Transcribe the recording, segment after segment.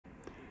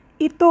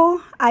Ito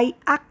ay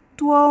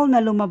actual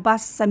na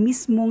lumabas sa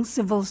mismong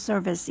civil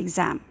service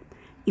exam.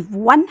 If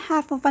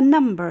 1/2 of a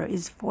number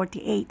is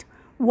 48,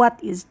 what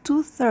is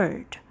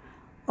 2/3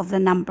 of the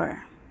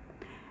number?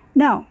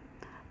 Now,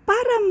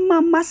 para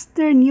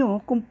ma-master nyo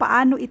kung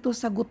paano ito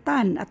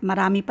sagutan at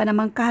marami pa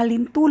namang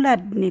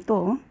kahalintulad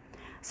nito,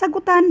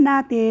 sagutan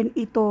natin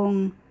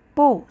itong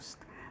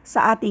post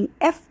sa ating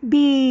FB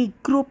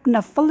group na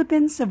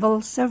Philippine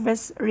Civil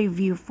Service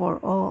Review for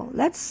All.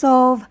 Let's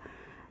solve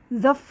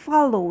the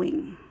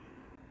following.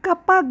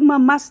 Kapag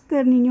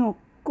ma-master ninyo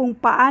kung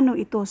paano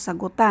ito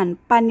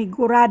sagutan,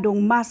 paniguradong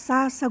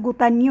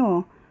masasagutan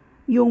nyo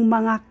yung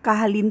mga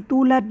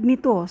kahalintulad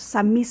nito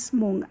sa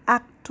mismong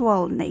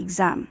actual na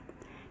exam.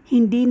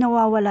 Hindi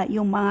nawawala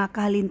yung mga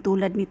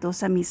kahalintulad nito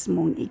sa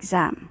mismong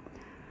exam.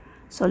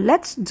 So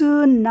let's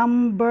do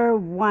number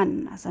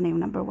 1. Asan na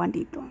yung number 1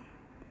 dito?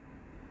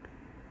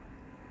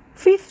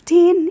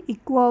 15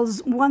 equals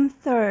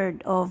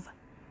 1/3 of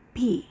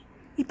P.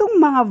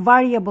 Itong mga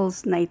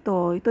variables na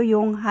ito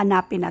yung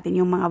hanapin natin,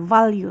 yung mga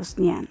values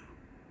niyan.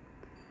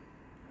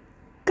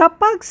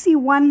 Kapag si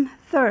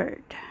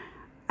 1/3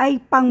 ay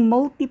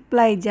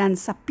pang-multiply dyan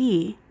sa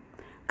P,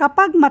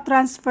 kapag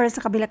matransfer sa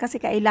kabila kasi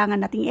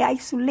kailangan natin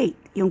i-isolate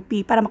yung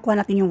P para makuha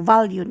natin yung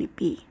value ni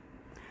P.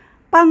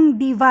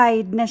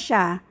 Pang-divide na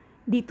siya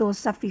dito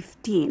sa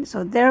 15.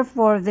 So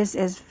therefore, this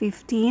is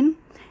 15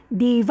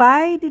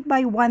 divided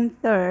by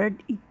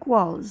 1/3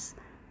 equals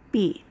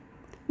P.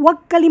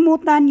 Huwag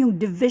kalimutan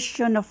yung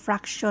division of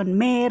fraction.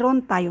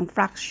 Meron tayong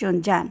fraction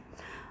dyan.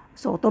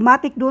 So,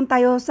 automatic doon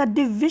tayo sa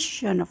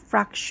division of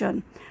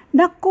fraction.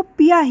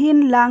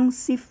 Nakopyahin lang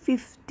si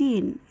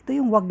 15. Ito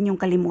yung huwag niyong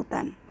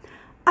kalimutan.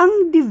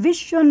 Ang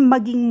division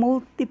maging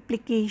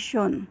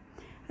multiplication.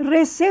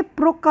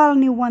 Reciprocal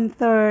ni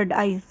 1/3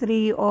 ay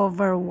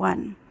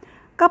 3/1.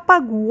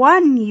 Kapag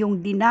 1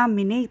 yung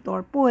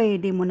denominator,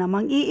 pwede mo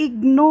namang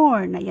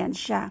i-ignore na yan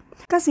siya.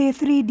 Kasi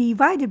 3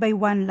 divided by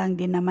 1 lang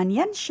din naman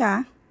yan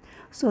siya.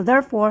 So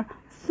therefore,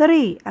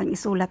 3 ang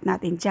isulat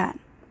natin dyan.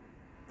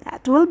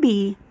 That will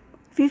be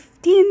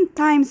 15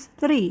 times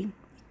 3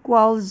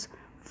 equals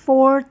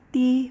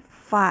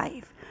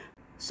 45.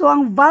 So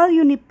ang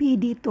value ni P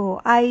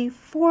dito ay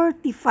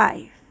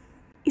 45.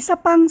 Isa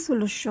pang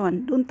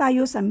solusyon, doon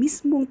tayo sa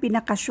mismong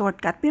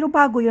pinaka-shortcut. Pero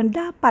bago yun,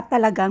 dapat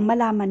talagang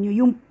malaman nyo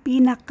yung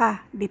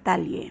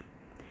pinaka-detalye.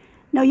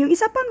 Now, yung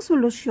isa pang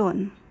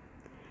solusyon,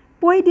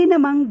 pwede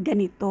namang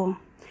ganito.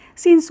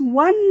 Since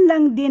 1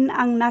 lang din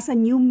ang nasa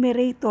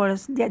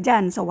numerators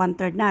dyan sa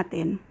 1/3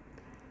 natin,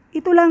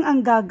 ito lang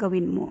ang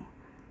gagawin mo.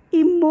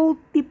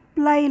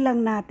 I-multiply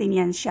lang natin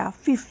yan siya.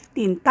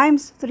 15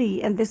 times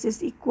 3 and this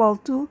is equal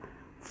to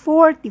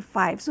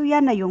 45. So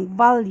yan na yung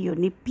value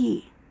ni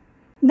P.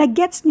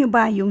 Nag-gets nyo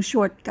ba yung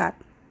shortcut?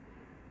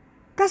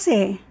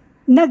 Kasi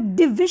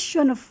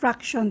nag-division of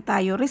fraction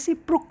tayo.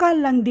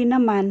 Reciprocal lang din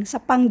naman sa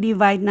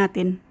pang-divide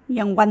natin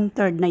yung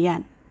 1/3 na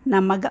yan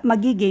na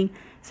magiging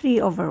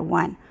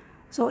 3/1.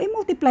 So,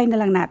 i-multiply na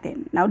lang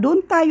natin. Now,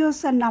 doon tayo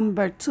sa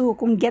number 2.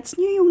 Kung gets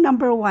nyo yung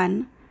number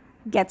 1,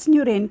 gets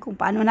nyo rin kung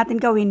paano natin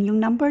gawin yung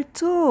number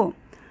 2.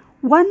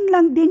 1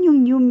 lang din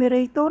yung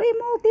numerator.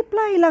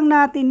 I-multiply lang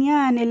natin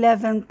yan.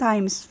 11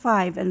 times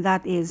 5 and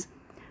that is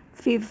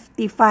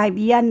 55.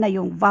 Yan na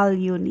yung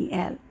value ni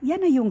L.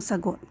 Yan na yung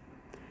sagot.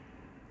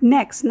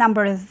 Next,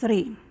 number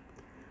 3.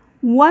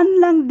 1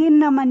 lang din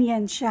naman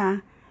yan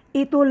siya.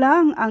 Ito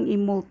lang ang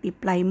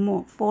i-multiply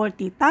mo.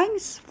 40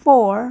 times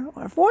 4,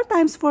 or 4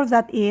 times 4,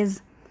 that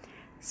is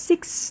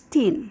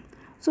 16.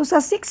 So, sa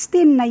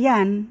 16 na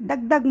yan,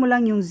 dagdag mo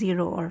lang yung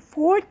 0, or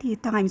 40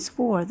 times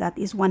 4, that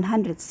is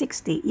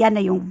 160. Yan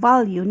na yung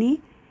value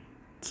ni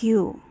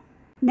Q.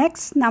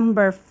 Next,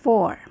 number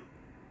 4.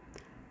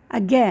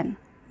 Again,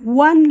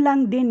 1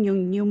 lang din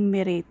yung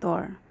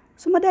numerator.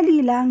 So,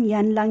 madali lang,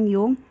 yan lang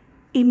yung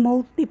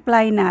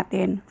i-multiply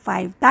natin.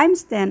 5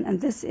 times 10, and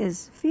this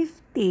is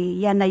 50.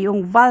 Yan na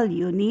yung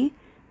value ni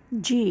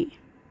G.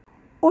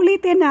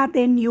 Ulitin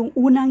natin yung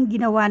unang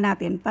ginawa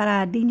natin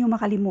para di nyo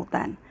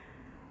makalimutan.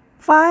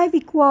 5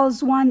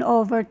 equals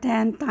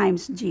 1/10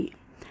 times G.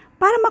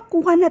 Para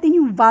makuha natin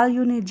yung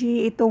value ni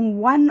G,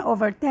 itong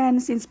 1/10,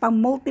 since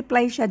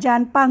pang-multiply siya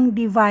dyan,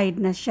 pang-divide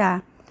na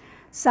siya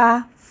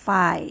sa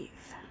 5.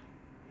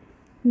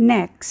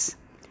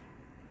 Next,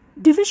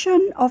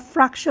 division of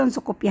fractions.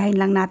 So, kopyahin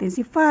lang natin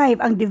si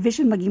 5. Ang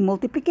division maging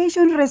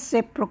multiplication,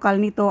 reciprocal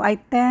nito ay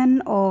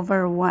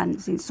 10/1.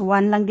 Since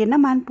 1 lang din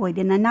naman,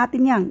 pwede na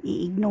natin yang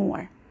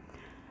i-ignore.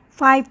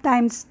 5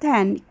 times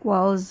 10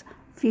 equals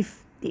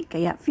 50.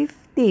 Kaya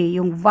 50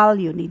 yung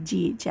value ni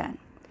G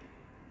dyan.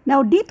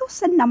 Now, dito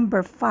sa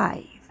number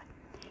 5,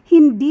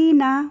 hindi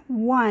na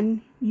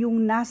 1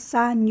 yung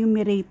nasa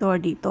numerator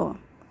dito.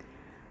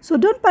 So,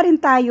 doon pa rin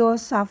tayo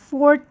sa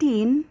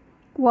 14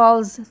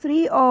 equals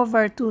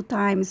 3/2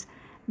 times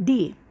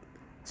D.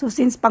 So,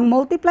 since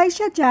pang-multiply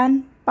siya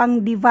dyan,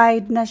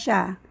 pang-divide na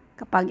siya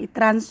kapag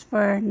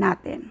i-transfer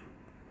natin.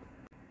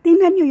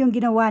 Tingnan nyo yung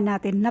ginawa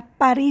natin na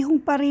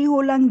parihong-pariho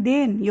lang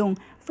din yung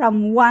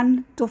from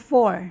 1 to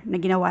 4 na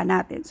ginawa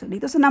natin. So,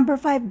 dito sa number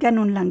 5,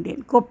 ganun lang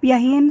din.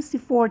 Kopyahin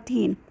si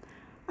 14.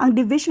 ang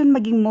division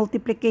maging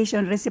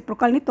multiplication,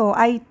 reciprocal nito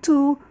ay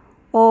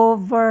 2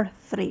 over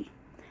 3.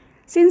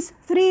 Since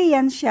 3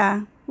 yan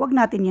siya, wag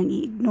natin yang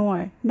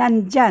i-ignore.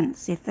 Nandyan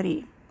si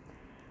 3.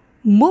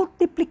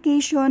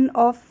 Multiplication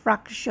of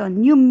fraction,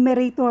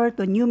 numerator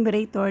to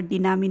numerator,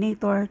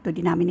 denominator to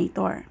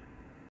denominator.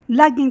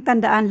 Laging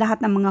tandaan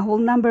lahat ng mga whole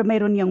number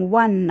mayroon yung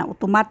 1 na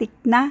automatic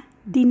na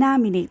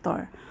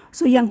denominator.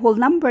 So yung whole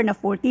number na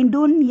 14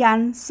 dun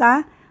yan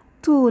sa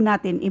 2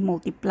 natin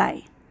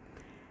i-multiply.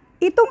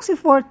 Itong si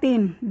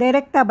 14,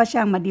 direkta ba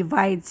siyang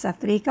ma-divide sa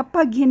 3?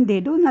 Kapag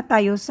hindi, doon na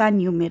tayo sa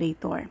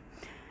numerator.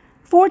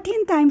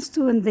 14 times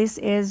 2, and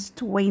this is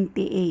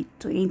 28.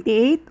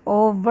 28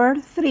 over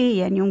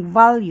 3, yan yung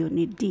value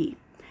ni D.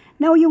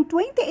 Now, yung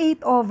 28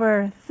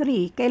 over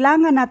 3,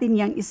 kailangan natin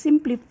yang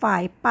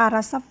i-simplify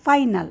para sa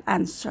final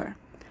answer.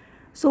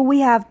 So, we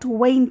have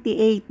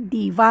 28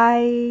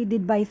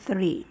 divided by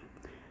 3.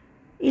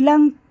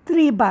 Ilang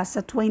 3 ba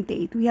sa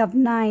 28? We have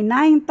 9.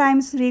 9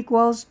 times 3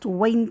 equals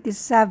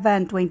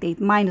 27.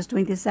 28 minus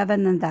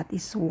 27, and that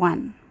is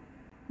 1.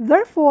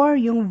 Therefore,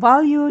 yung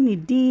value ni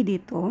D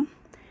dito,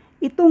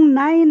 itong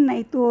 9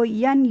 na ito,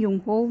 yan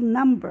yung whole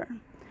number.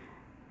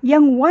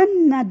 Yung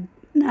 1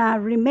 na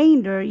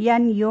remainder,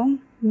 yan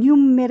yung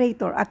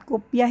numerator. At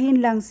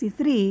kopyahin lang si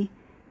 3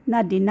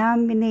 na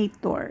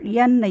denominator.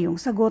 Yan na yung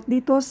sagot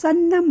dito sa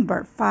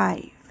number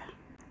 5.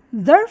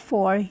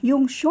 Therefore,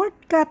 yung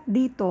shortcut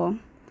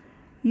dito,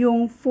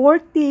 yung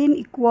 14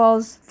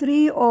 equals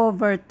 3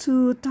 over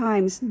 2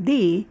 times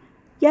D,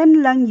 yan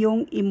lang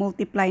yung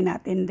i-multiply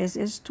natin. This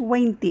is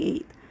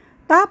 28.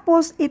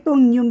 Tapos,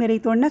 itong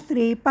numerator na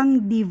 3,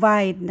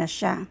 pang-divide na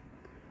siya.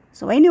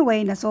 So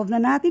anyway, nasolve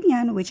na natin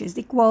yan, which is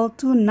equal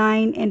to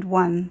 9 and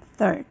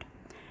 1/3.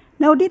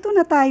 Now, dito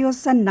na tayo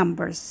sa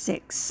number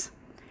 6.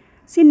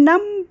 Si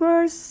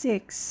number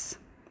 6,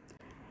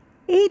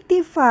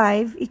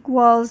 85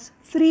 equals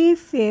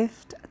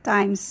 3/5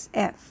 times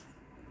F.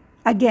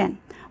 Again,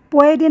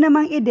 pwede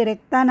namang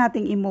idirekta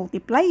nating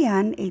i-multiply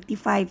yan,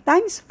 85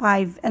 times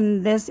 5,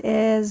 and this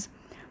is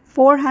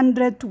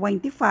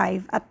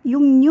 425, at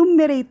yung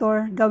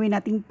numerator gawin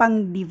nating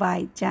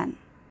pang-divide dyan.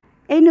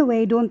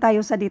 Anyway, doon tayo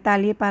sa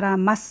detalye para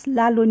mas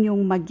lalo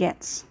nyong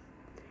mag-gets.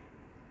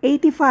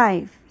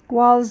 85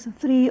 equals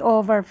 3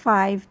 over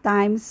 5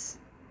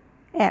 times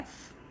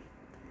F.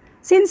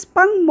 Since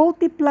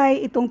pang-multiply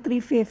itong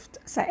 3/5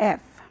 sa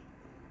F,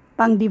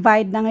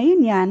 pang-divide na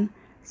ngayon yan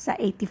sa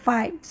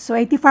 85. So,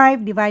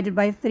 85 divided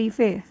by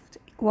 3/5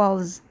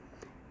 equals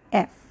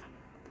F.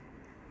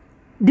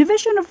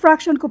 Division of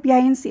fraction,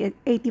 kopyahin si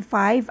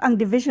 85. Ang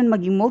division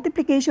maging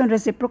multiplication,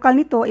 reciprocal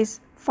nito is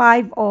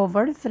 5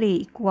 over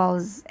 3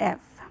 equals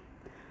F.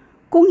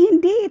 Kung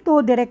hindi ito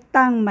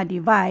direktang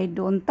ma-divide,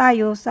 doon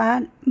tayo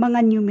sa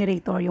mga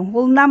numerator. Yung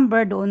whole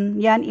number doon,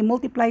 yan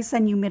i-multiply sa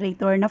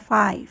numerator na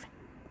 5.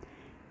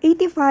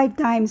 85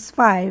 times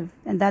 5,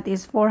 and that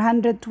is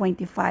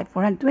 425.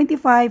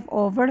 425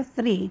 over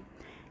 3,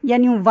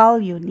 yan yung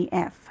value ni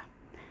F.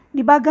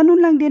 Diba,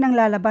 ganun lang din ang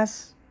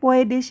lalabas.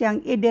 Pwede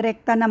siyang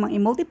idirekta namang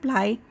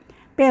i-multiply,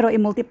 pero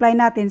i-multiply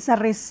natin sa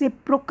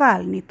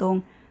reciprocal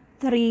nitong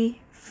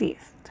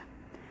 3/5.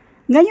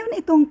 Ngayon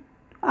itong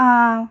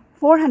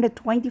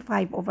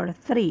 425 over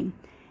 3,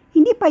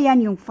 hindi pa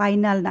yan yung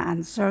final na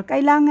answer.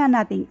 Kailangan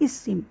nating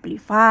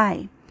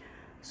i-simplify.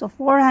 So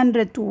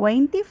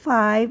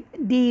 425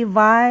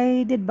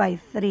 divided by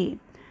 3.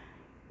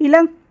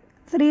 Ilang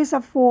 3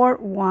 sa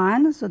 4,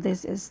 1. So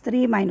this is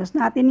 3 minus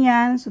natin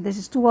yan. So this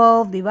is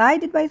 12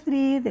 divided by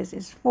 3. This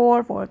is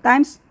 4. 4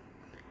 times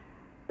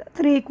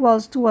 3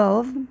 equals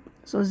 12.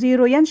 So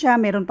 0 yan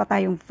siya. Meron pa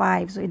tayong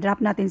 5. So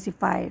i-drop natin si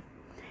 5.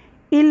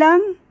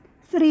 Ilang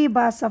 3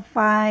 ba sa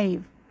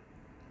 5?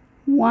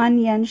 1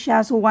 yan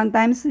siya. So 1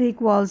 times 3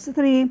 equals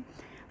 3.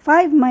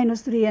 5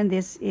 minus 3, and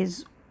this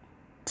is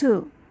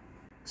 2.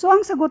 So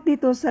ang sagot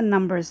dito sa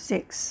number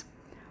 6,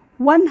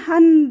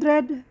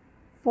 141,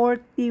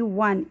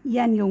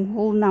 yan yung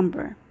whole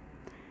number.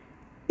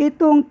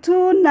 Itong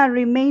 2 na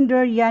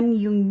remainder, yan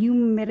yung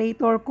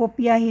numerator.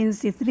 Kopyahin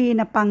si 3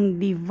 na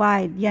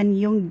pang-divide, yan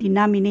yung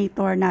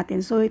denominator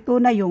natin. So ito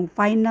na yung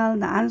final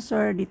na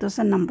answer dito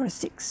sa number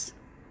 6.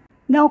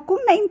 Now,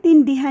 kung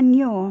naintindihan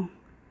nyo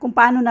kung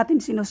paano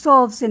natin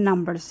sinosolve si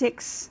number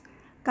 6,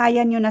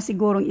 kaya nyo na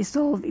sigurong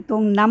isolve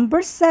itong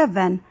number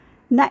 7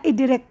 na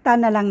idirekta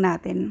na lang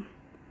natin.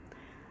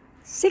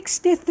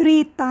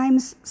 63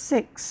 times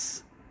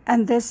 6,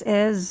 and this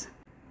is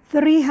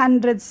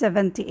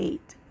 378.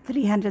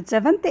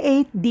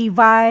 378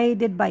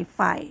 divided by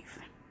 5.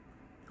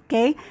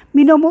 Okay?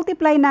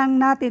 Minomultiply lang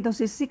natin itong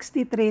si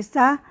 63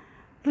 sa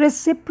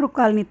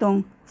reciprocal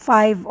nitong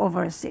 5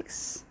 over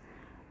 6.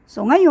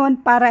 So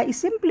ngayon, para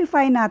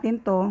i-simplify natin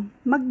to,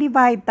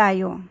 mag-divide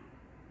tayo.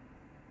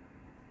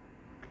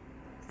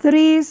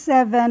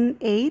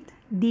 378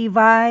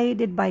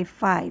 divided by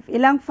 5.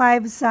 Ilang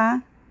 5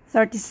 sa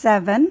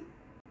 37?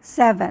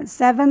 7.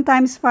 7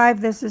 times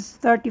 5, this is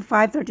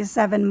 35.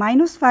 37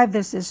 minus 5,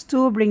 this is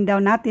 2. Bring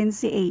down natin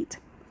si 8.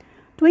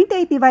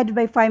 28 divided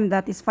by 5,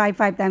 that is 5.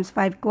 5 times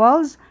 5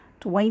 equals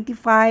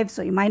 25.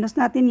 So, i-minus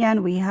natin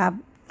yan. We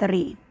have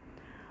 3.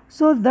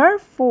 So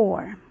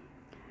therefore,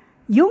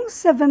 yung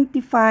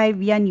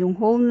 75, yan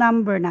yung whole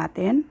number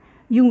natin.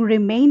 Yung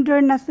remainder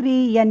na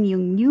 3, yan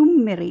yung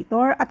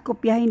numerator. At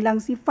kopyahin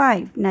lang si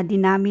 5 na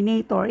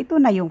denominator. Ito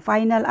na yung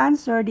final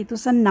answer dito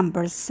sa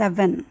number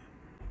 7.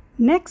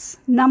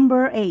 Next,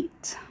 number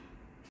 8.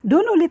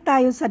 Doon ulit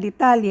tayo sa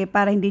detalye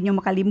para hindi nyo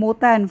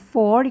makalimutan.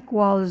 4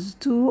 equals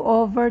 2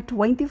 over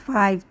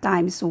 25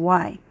 times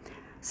y.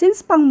 Since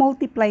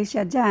pang-multiply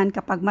siya dyan,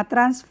 kapag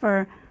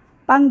matransfer,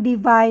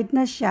 pang-divide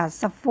na siya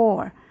sa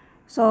 4.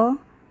 So,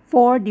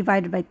 4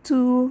 divided by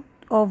 2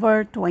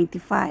 over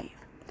 25.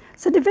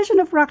 Sa division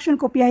of fraction,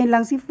 kopyahin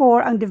lang si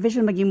 4. Ang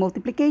division maging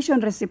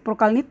multiplication,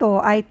 reciprocal nito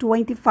ay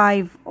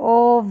 25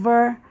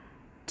 over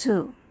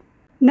 2.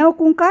 Now,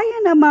 kung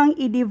kaya namang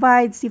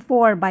i-divide si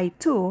 4 by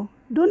 2,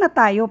 doon na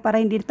tayo para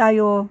hindi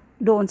tayo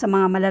doon sa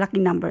mga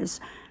malalaking numbers.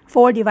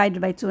 4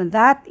 divided by 2, and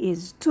that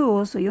is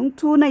 2. So, yung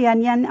 2 na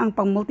yan ang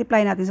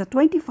pang-multiply natin sa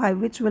 25,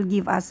 which will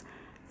give us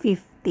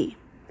 50.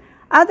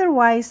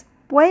 Otherwise,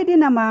 pwede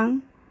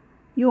namang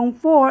yung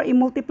 4,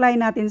 i-multiply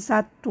natin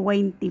sa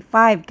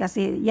 25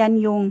 kasi yan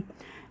yung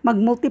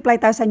mag-multiply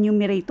tayo sa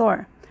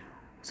numerator.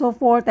 So,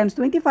 4 times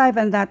 25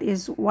 and that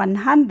is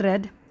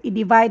 100.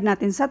 I-divide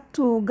natin sa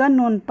 2,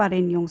 ganun pa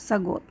rin yung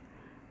sagot,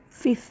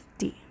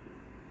 50.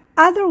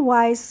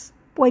 Otherwise,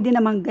 pwede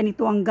namang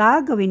ganito ang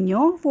gagawin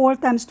nyo. 4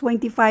 times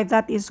 25,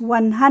 that is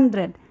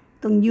 100.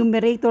 Itong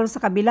numerator sa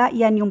kabila,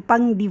 yan yung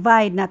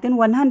pang-divide natin.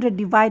 100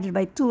 divided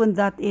by 2 and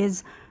that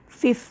is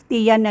 50.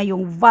 Yan na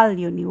yung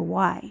value ni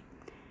y.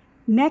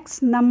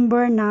 Next,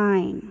 number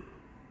 9.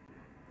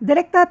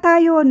 Direkta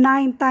tayo,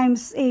 9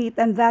 times 8,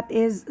 and that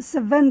is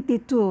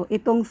 72.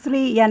 Itong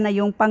 3, yan na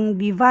yung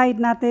pang-divide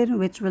natin,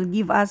 which will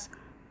give us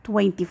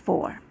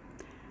 24.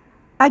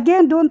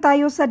 Again, doon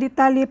tayo sa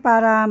detalye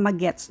para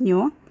mag-gets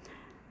nyo.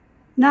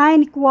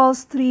 9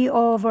 equals 3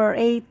 over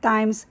 8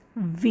 times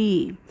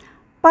v.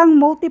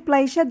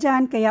 Pang-multiply siya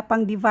dyan, kaya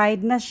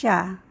pang-divide na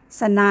siya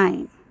sa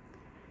 9.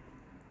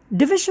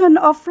 Division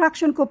of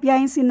fraction,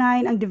 kopyahin si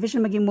 9. Ang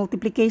division maging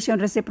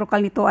multiplication, reciprocal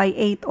nito ay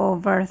 8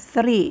 over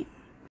 3.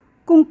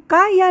 Kung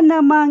kaya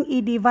namang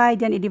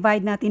i-divide yan,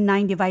 i-divide natin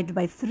 9 divided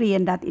by 3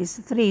 and that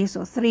is 3.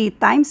 So 3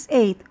 times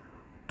 8,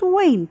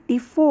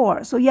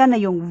 24. So yan na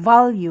yung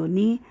value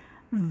ni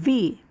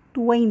v,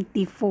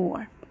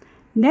 24.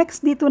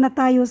 Next, dito na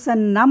tayo sa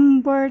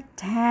number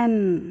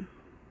 10.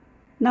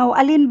 Now,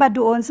 alin ba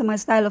doon sa mga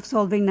style of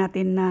solving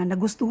natin na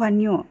nagustuhan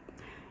nyo?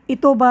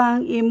 Ito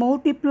bang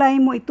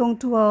i-multiply mo itong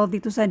 12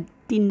 dito sa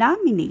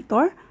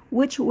denominator,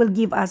 which will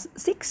give us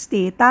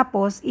 60,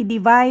 tapos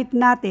i-divide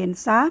natin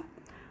sa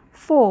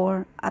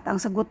 4, at ang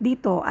sagot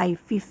dito ay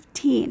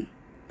 15.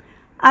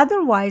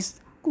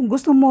 Otherwise, kung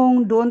gusto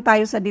mong doon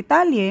tayo sa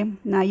detalye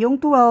na yung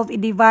 12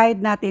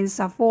 i-divide natin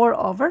sa 4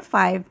 over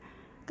 5,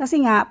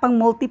 kasi nga,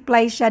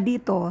 pang-multiply siya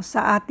dito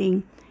sa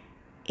ating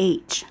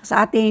h,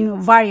 sa ating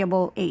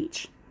variable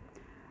h.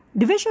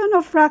 Division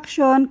of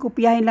fraction,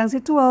 kopyahin lang si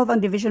 12.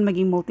 Ang division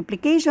maging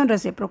multiplication,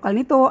 reciprocal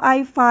nito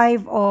ay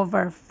 5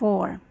 over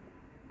 4.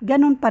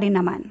 Ganun pa rin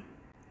naman.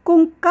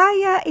 Kung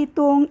kaya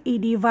itong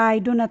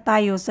i-divide, doon na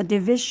tayo sa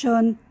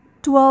division.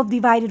 12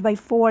 divided by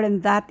 4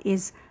 and that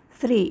is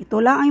 3. Ito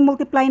lang ang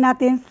multiply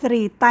natin.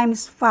 3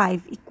 times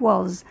 5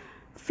 equals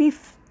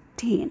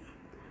 15.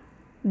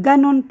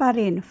 Ganun pa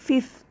rin,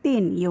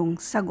 15 yung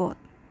sagot.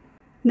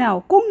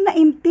 Now, kung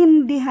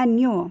naintindihan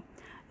nyo,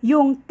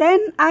 yung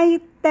 10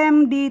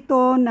 item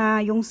dito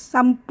na yung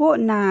 10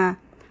 na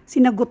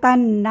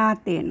sinagutan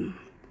natin,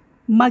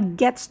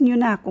 mag-gets nyo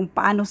na kung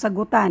paano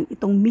sagutan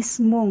itong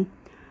mismong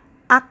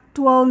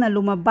actual na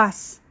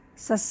lumabas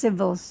sa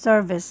civil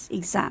service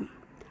exam.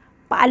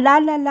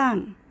 Paalala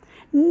lang,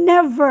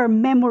 never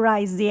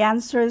memorize the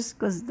answers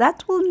because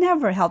that will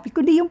never help.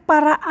 Kundi yung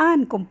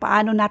paraan kung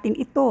paano natin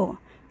ito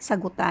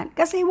sagutan.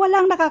 Kasi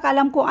walang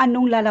nakakaalam kung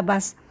anong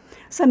lalabas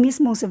sa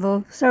mismong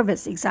civil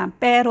service exam.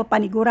 Pero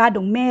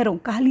paniguradong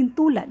merong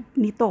kahalintulad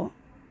nito.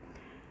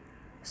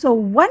 So,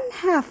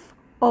 1/2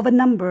 of a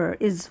number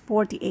is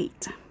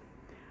 48.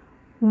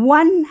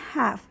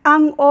 1/2.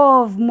 Ang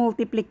of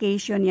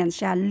multiplication yan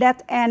siya.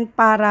 Let n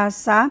para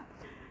sa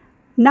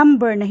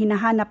number na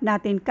hinahanap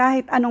natin.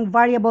 Kahit anong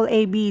variable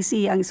A, B,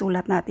 C ang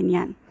isulat natin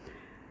yan.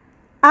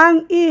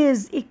 Ang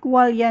is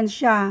equal yan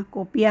siya.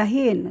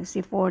 Kopyahin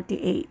si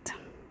 48.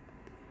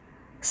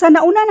 Sa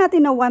nauna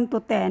natin na 1 to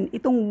 10,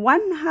 itong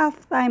 1/2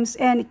 times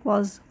n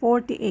equals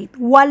 48.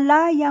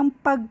 Wala yung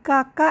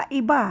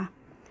pagkakaiba.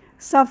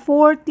 Sa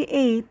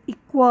 48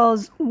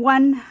 equals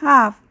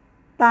 1/2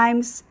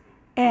 times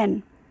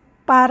n.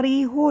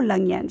 Pariho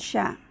lang yan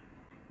siya.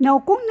 Now,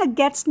 kung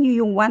nag-gets nyo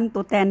yung 1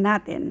 to 10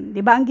 natin,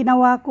 di ba ang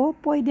ginawa ko?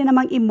 Pwede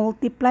namang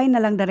i-multiply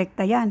na lang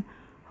direkta yan.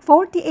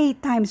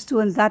 48 times 2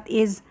 and that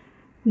is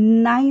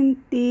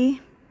 96.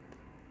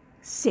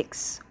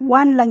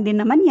 1 lang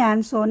din naman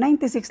yan, so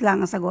 96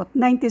 lang ang sagot.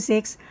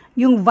 96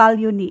 yung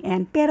value ni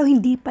n. Pero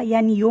hindi pa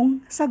yan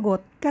yung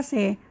sagot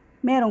kasi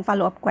merong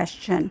follow-up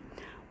question.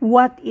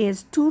 What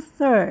is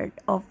 2/3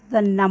 of the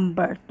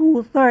number?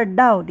 2/3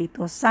 daw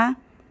dito sa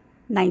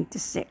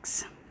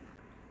 96.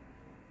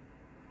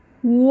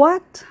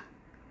 What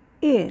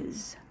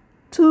is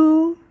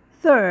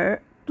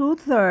two-third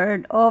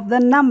of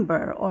the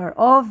number or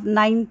of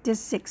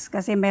 96?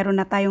 Kasi meron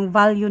na tayong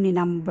value ni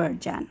number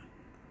dyan.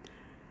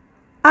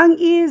 Ang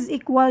is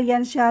equal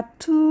yan siya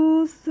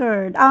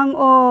 2/3. Ang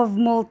of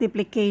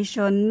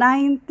multiplication,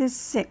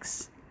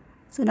 96.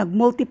 So,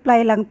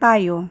 nag-multiply lang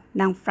tayo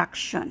ng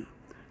fraction.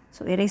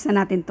 So, erase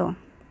na natin to.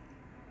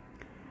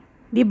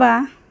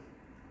 Diba?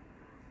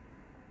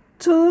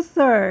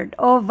 2/3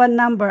 of a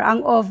number,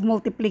 ang of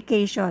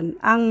multiplication.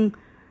 Ang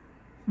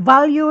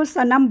value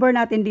sa number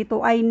natin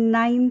dito ay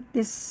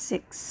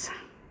 96.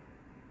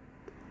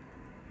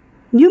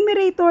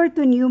 Numerator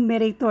to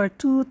numerator,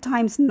 2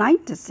 times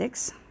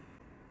 96.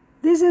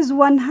 This is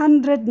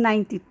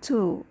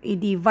 192.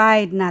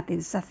 I-divide natin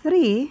sa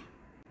 3.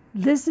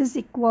 This is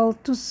equal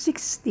to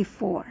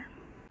 64.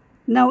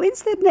 Now,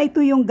 instead na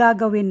ito yung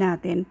gagawin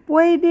natin,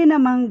 pwede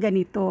namang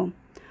ganito.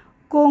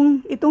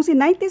 Kung itong si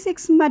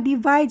 96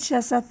 ma-divide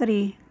siya sa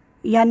 3,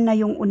 yan na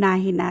yung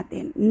unahin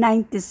natin.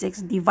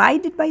 96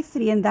 divided by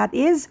 3 and that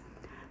is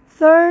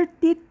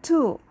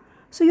 32.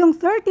 So, yung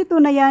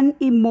 32 na yan,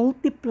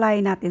 i-multiply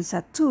natin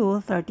sa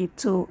 2.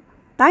 32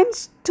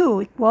 times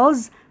 2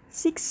 equals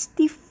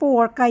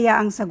 64,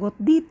 kaya ang sagot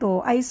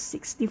dito ay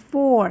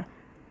 64.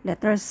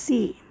 Letter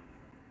C.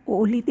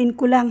 Uulitin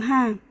ko lang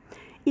ha.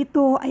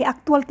 Ito ay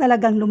actual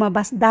talagang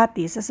lumabas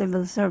dati sa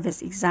civil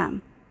service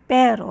exam.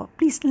 Pero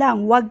please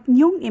lang, wag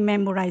niyong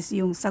i-memorize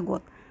yung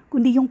sagot,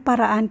 kundi yung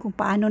paraan kung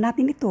paano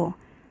natin ito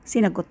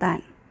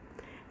sinagutan.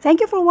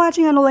 Thank you for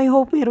watching and I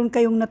hope meron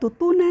kayong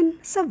natutunan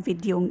sa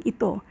videong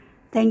ito.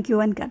 Thank you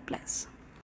and God bless.